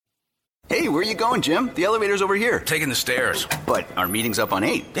Hey, where are you going, Jim? The elevator's over here. Taking the stairs. But our meeting's up on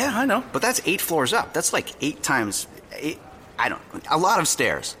 8. Yeah, I know. But that's 8 floors up. That's like 8 times 8. A lot of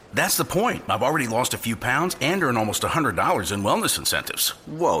stairs. That's the point. I've already lost a few pounds and earned almost $100 in wellness incentives.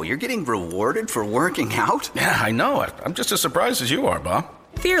 Whoa, you're getting rewarded for working out? Yeah, I know. I'm just as surprised as you are, Bob.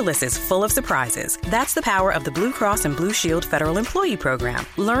 Fearless is full of surprises. That's the power of the Blue Cross and Blue Shield Federal Employee Program.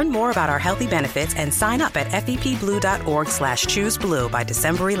 Learn more about our healthy benefits and sign up at fepblue.org/chooseblue by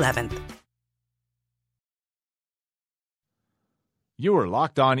December 11th. You are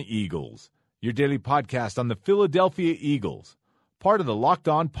Locked On Eagles, your daily podcast on the Philadelphia Eagles, part of the Locked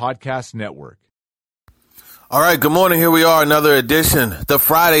On Podcast Network. All right, good morning. Here we are, another edition, the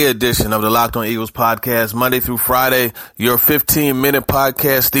Friday edition of the Locked On Eagles podcast, Monday through Friday, your 15-minute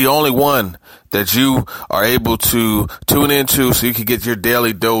podcast, the only one that you are able to tune into so you can get your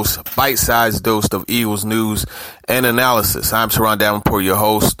daily dose, bite-sized dose of Eagles news and analysis. I'm Teron Davenport, your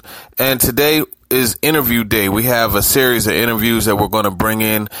host, and today is interview day. We have a series of interviews that we're going to bring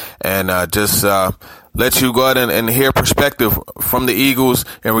in and let you go ahead and hear perspective from the Eagles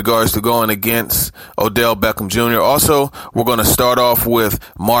in regards to going against Odell Beckham Jr. Also, we're going to start off with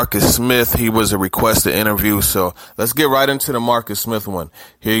Marcus Smith. He was a requested interview, so let's get right into the Marcus Smith one.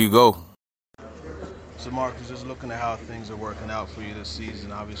 Here you go. So, Marcus, just looking at how things are working out for you this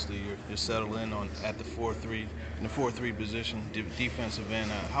season, obviously you're settling in at the 4-3, in the 4-3 position, defensive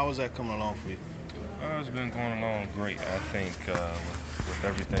end. How is that coming along for you? It's been going along great. I think with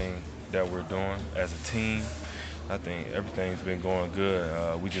everything that we're doing as a team, I think everything's been going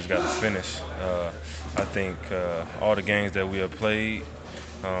good. We just got to finish. I think all the games that we have played,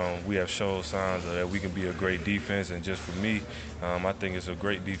 we have shown signs that we can be a great defense. And just for me, I think it's a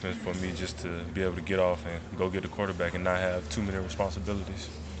great defense for me just to be able to get off and go get the quarterback and not have too many responsibilities.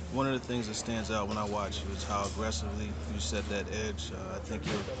 One of the things that stands out when I watch you is how aggressively you set that edge. I think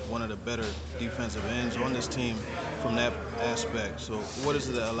you're one of the better defensive ends on this team from that aspect. So what is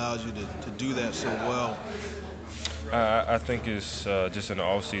it that allows you to do that so well? I think it's just in the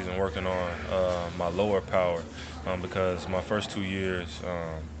offseason working on my lower power because my first 2 years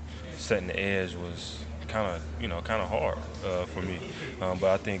setting the edge was kind of hard for me. But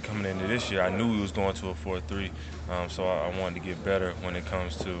I think coming into this year, I knew we was going to a 4-3, so I wanted to get better when it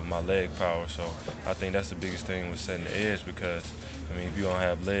comes to my leg power. So I think that's the biggest thing with setting the edge because, I mean, if you don't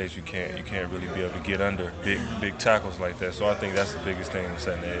have legs, you can't really be able to get under big tackles like that. So I think that's the biggest thing with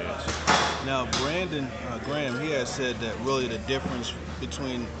setting the edge. Now, Brandon Graham, he has said that really the difference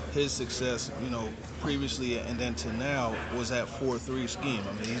between his success, previously and then to now was that 4-3 scheme.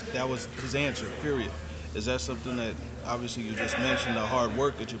 I mean, that was his answer, period. Is that something that, obviously you just mentioned the hard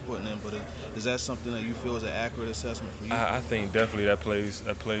work that you're putting in, but is that something that you feel is an accurate assessment for you? I think definitely that plays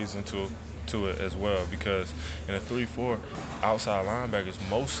into it as well because in a 3-4, outside linebackers,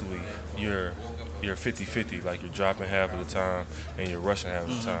 mostly you're 50-50, like you're dropping half of the time and you're rushing half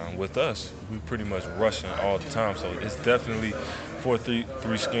of the time. With us, we pretty much rushing all the time, so it's definitely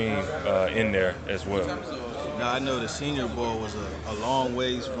 4-3 scheme in there as well. Now, I know the Senior Bowl was a long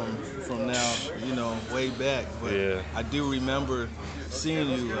ways from now, way back. But yeah. I do remember seeing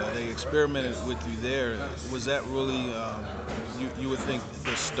you. They experimented with you there. Was that really, you would think,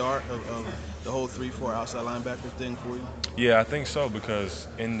 the start of the whole 3-4 outside linebacker thing for you? Yeah, I think so because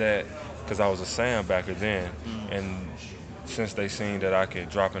I was a sandbacker then, and since they seen that I could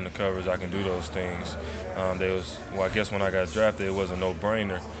drop in the coverage, I can do those things. I guess when I got drafted, it was a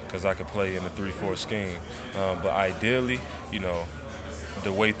no-brainer because I could play in the 3-4 scheme. But ideally,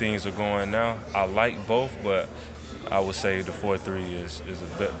 the way things are going now, I like both, but I would say the 4-3 is a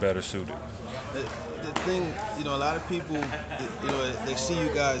bit better suited. The thing, a lot of people, they see you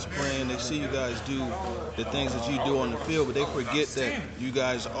guys playing, they see you guys do the things that you do on the field, but they forget that you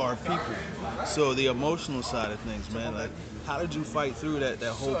guys are people. So the emotional side of things, man, like, how did you fight through that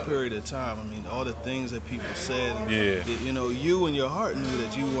whole period of time? I mean, all the things that people said. Yeah. You in your heart knew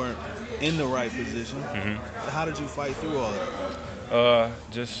that you weren't in the right position. Mm-hmm. How did you fight through all that? I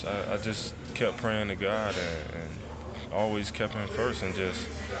just kept praying to God and always kept him first and just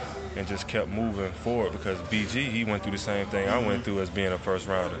kept moving forward because BG, he went through the same thing I went through as being a first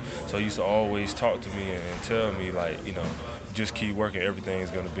rounder. So he used to always talk to me and tell me, like, just keep working,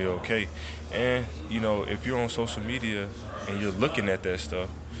 everything's going to be okay. And, if you're on social media and you're looking at that stuff,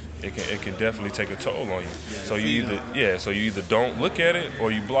 it can definitely take a toll on you. So you either don't look at it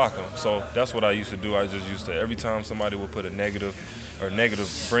or you block them. So that's what I used to do. I just used to, every time somebody would put bring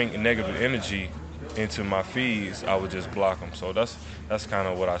negative energy into my feeds, I would just block them. So that's kind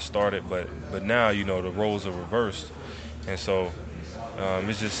of what I started. But now, the roles are reversed. And so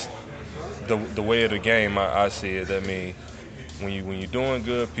it's just the way of the game, I see it. I mean, when you're doing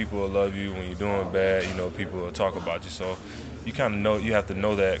good, people will love you. When you're doing bad, people will talk about you. So you kind of know, you have to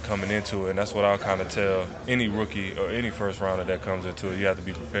know that coming into it, and that's what I'll kind of tell any rookie or any first rounder that comes into it. You have to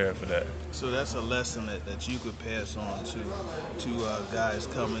be prepared for that. So that's a lesson that you could pass on to guys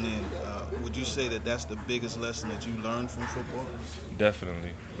coming in. Would you say that that's the biggest lesson that you learned from football?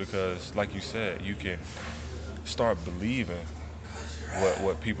 Definitely, because like you said, you can start believing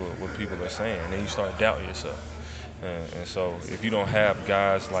what people are saying, and then you start doubting yourself. And so if you don't have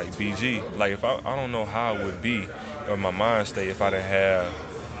guys like BG, like if I don't know how it would be, or my mind state, if I didn't have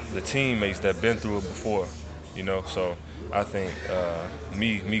the teammates that been through it before, So I think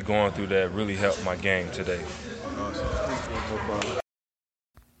me going through that really helped my game today.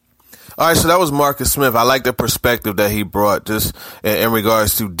 All right, so that was Marcus Smith. I like the perspective that he brought just in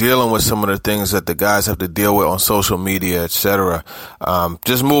regards to dealing with some of the things that the guys have to deal with on social media, etc.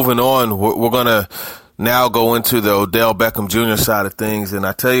 Just moving on, we're going to now go into the Odell Beckham Jr. side of things. And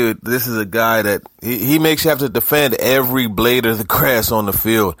I tell you, this is a guy that he makes you have to defend every blade of the grass on the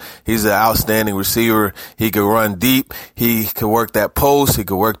field. He's an outstanding receiver. He can run deep. He can work that post. He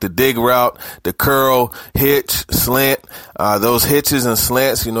can work the dig route, the curl, hitch, slant. Those hitches and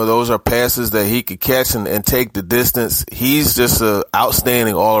slants, those are passes that he could catch and take the distance. He's just an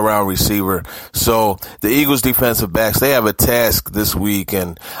outstanding all-around receiver. So the Eagles defensive backs, they have a task this week,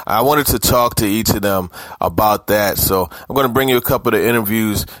 and I wanted to talk to each of them about that. So I'm going to bring you a couple of the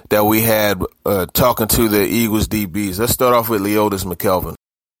interviews that we had talking to the Eagles DBs. Let's start off with Leotis McKelvin.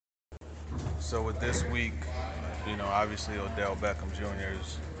 So with this week, obviously Odell Beckham Jr.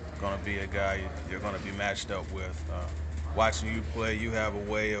 is going to be a guy you're going to be matched up with. Watching you play, you have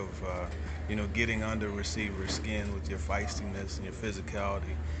a way of, getting under receiver's skin with your feistiness and your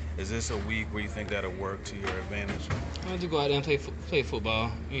physicality. Is this a week where you think that'll work to your advantage? I just go out there and play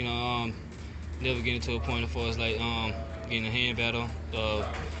football. Never get into a point as far as like getting a hand battle,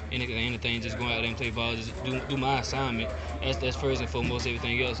 anything. Just go out there and play ball. Just do my assignment. That's first and foremost.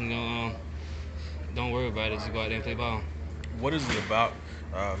 Everything else, don't worry about it. Just go out there and play ball. What is it about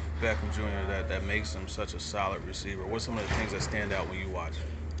Beckham Jr. that makes him such a solid receiver? What's some of the things that stand out when you watch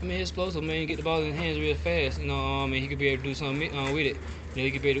him? He's explosive, man. Get the ball in his hands real fast. He could be able to do something with it.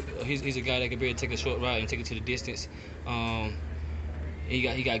 He could be able to, he's a guy that could be able to take a short route and take it to the distance. He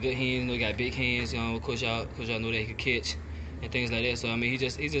got good hands. He got big hands. Coach y'all know that he could catch and things like that. So he's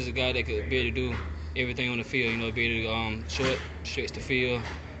just a guy that could be able to do everything on the field. Be able to stretch the field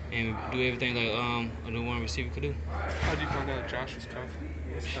and do everything like a number one receiver could do. How did you find out Josh was tough?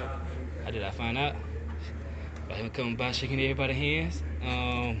 How did I find out? By him coming by shaking everybody's hands.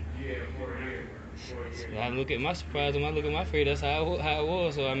 I look at my surprise and I look at my fear. That's how it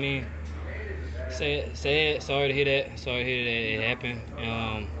was. So sad. Sorry to hear that. Sorry to hear that it happened.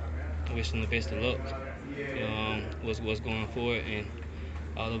 I wish him the best of luck. What's going forward, and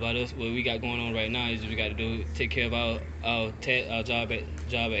all about us. What we got going on right now is we got to take care of our job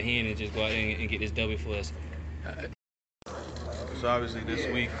at hand and just go out there and get this W for us. So obviously this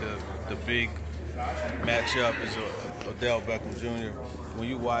week the big matchup is Odell Beckham Jr. When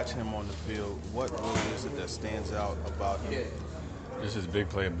you watch him on the field, what really is it that stands out about him? Just his big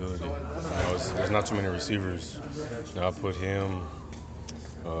playability. There's not too many receivers. I put him,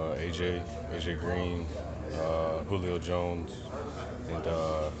 AJ Green, Julio Jones, and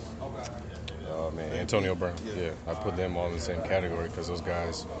Antonio Brown. Yeah, I put them all in the same category because those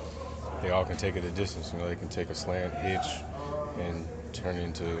guys, they all can take it a distance. They can take a slant, hitch, and turn it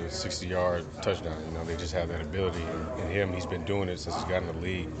into a 60-yard touchdown. They just have that ability. And him, he's been doing it since he's got in the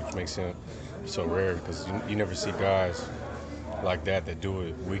league, which makes him so rare because you never see guys like that do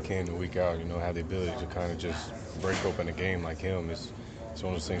it week in and week out, have the ability to kind of just break open a game like him. It's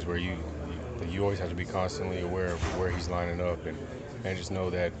one of those things where you always have to be constantly aware of where he's lining up and just know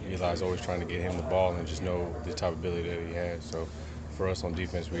that Eli's always trying to get him the ball and just know the type of ability that he has. So for us on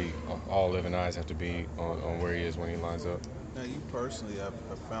defense, all 11 eyes have to be on where he is when he lines up. Now, you personally have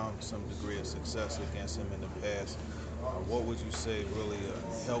found some degree of success against him in the past. What would you say really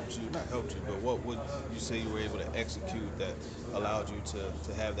helped you, not helped you, but what would you say you were able to execute that allowed you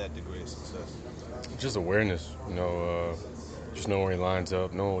to have that degree of success? Just awareness, just knowing where he lines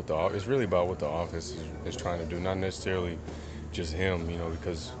up, knowing it's really about what the offense is trying to do, not necessarily just him,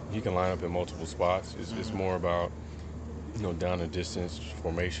 because he can line up in multiple spots. It's more about, down the distance,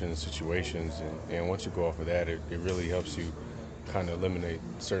 formations, situations, and once you go off of that, it really helps you kind of eliminate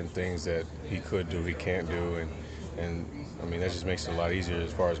certain things that he could do, he can't do, and that just makes it a lot easier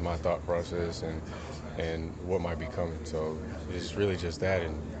as far as my thought process and what might be coming. So it's really just that,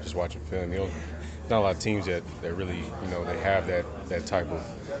 and just watching film. Not a lot of teams that really, they have that type of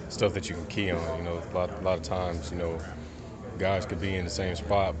stuff that you can key on. A lot of times, guys could be in the same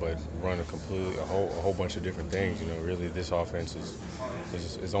spot but run a whole bunch of different things. Really this offense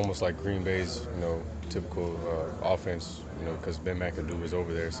is almost like Green Bay's, typical offense, because Ben McAdoo was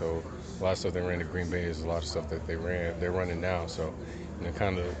over there. So a lot of stuff they ran at Green Bay is a lot of stuff that they're running now. So,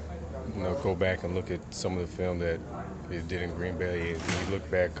 kind of, go back and look at some of the film that they did in Green Bay. And you look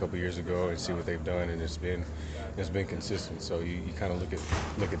back a couple years ago and see what they've done, and it's been consistent. So you kind of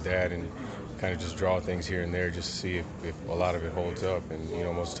look at that and kind of just draw things here and there just to see if a lot of it holds up. And,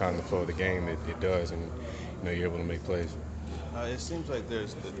 most of the time the flow of the game, it does, and, you're able to make plays. It seems like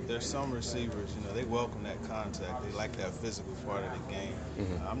there's some receivers, they welcome that contact. They like that physical part of the game.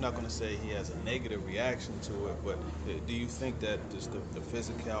 Mm-hmm. I'm not going to say he has a negative reaction to it, but do you think that just the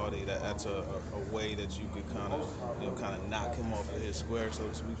physicality, that's a way that you could kind of knock him off of his square, so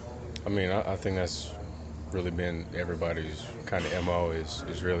to speak? I mean, I think that's really been everybody's kind of MO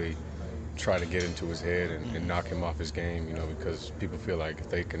is really try to get into his head and knock him off his game, because people feel like if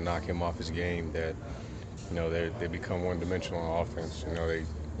they can knock him off his game that they become one-dimensional on offense.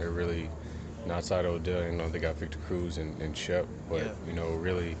 They're really, outside of Odell, they got Victor Cruz and Shep, but,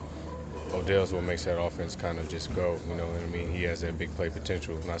 really Odell's what makes that offense kind of just go, what I mean? He has that big play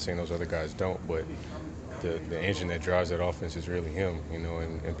potential. I'm not saying those other guys don't, but the engine that drives that offense is really him,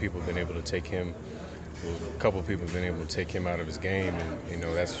 and people have been able to take him. A couple of people have been able to take him out of his game, and,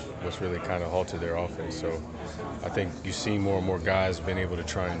 that's what's really kind of halted their offense. So I think you see more and more guys been able to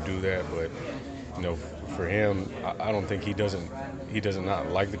try and do that, but, for him, I don't think he doesn't not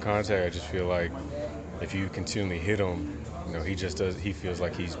like the contact. I just feel like if you continually hit him, he feels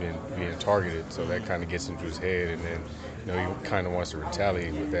like he's been being targeted. So that kind of gets into his head, and then, he kind of wants to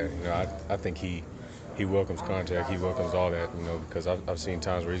retaliate with that. I think he welcomes contact. He welcomes all that, because I've seen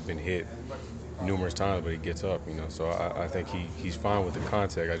times where he's been hit numerous times, but he gets up, So I think he's fine with the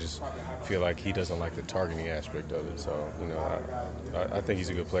contact. I just feel like he doesn't like the targeting aspect of it. So, I think he's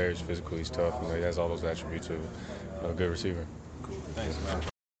a good player. He's physical. He's tough. He has all those attributes of a good receiver. Cool. Thanks, man.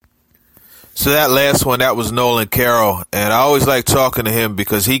 So that last one, that was Nolan Carroll, and I always like talking to him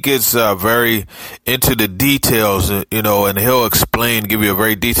because he gets very into the details, and he'll give you a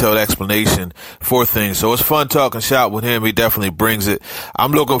very detailed explanation for things. So it's fun talking shop with him. He definitely brings it.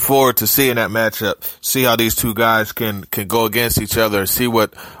 I'm looking forward to seeing that matchup, see how these two guys can go against each other, see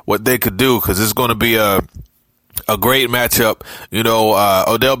what they could do, because it's going to be a great matchup.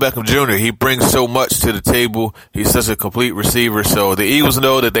 Odell Beckham Jr., he brings so much to the table. He's such a complete receiver. So the Eagles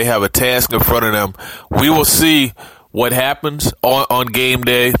know that they have a task in front of them. We will see what happens on game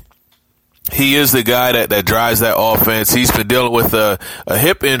day. He is the guy that drives that offense. He's been dealing with a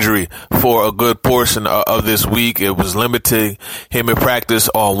hip injury for a good portion of this week. It was limiting him in practice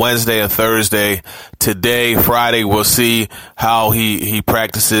on Wednesday and Thursday. Today, Friday, we'll see how he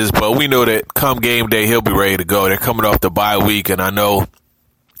practices. But we know that come game day, he'll be ready to go. They're coming off the bye week, and I know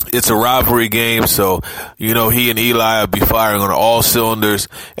it's a rivalry game, so, he and Eli will be firing on all cylinders,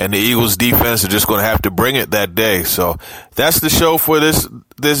 and the Eagles defense are just going to have to bring it that day. So that's the show for this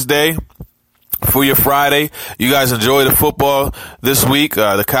day. For your Friday, you guys enjoy the football this week,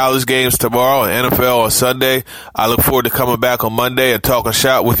 the college games tomorrow, and NFL on Sunday. I look forward to coming back on Monday and talking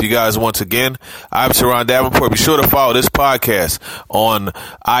shop with you guys once again. I'm Teron Davenport. Be sure to follow this podcast on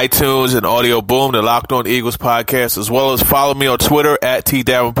iTunes and Audio Boom, the Locked On Eagles podcast, as well as follow me on Twitter at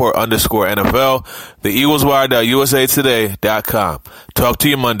 @TDavenport_NFL, the EaglesWire.usatoday.com. Talk to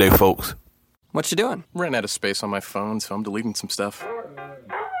you Monday, folks. What you doing? Ran out of space on my phone, so I'm deleting some stuff.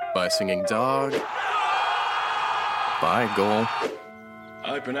 By singing dog. By goal.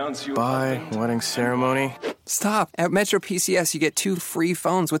 I pronounce you. By wedding ceremony. Stop. At Metro PCS, you get 2 free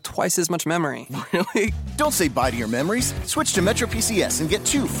phones with twice as much memory. Really? Don't say bye to your memories. Switch to Metro PCS and get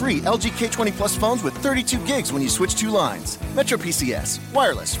 2 free LG K20 Plus phones with 32 gigs when you switch 2 lines. Metro PCS.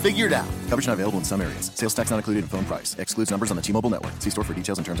 Wireless. Figured out. Coverage not available in some areas. Sales tax not included in phone price. Excludes numbers on the T-Mobile network. See store for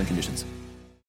details and terms and conditions.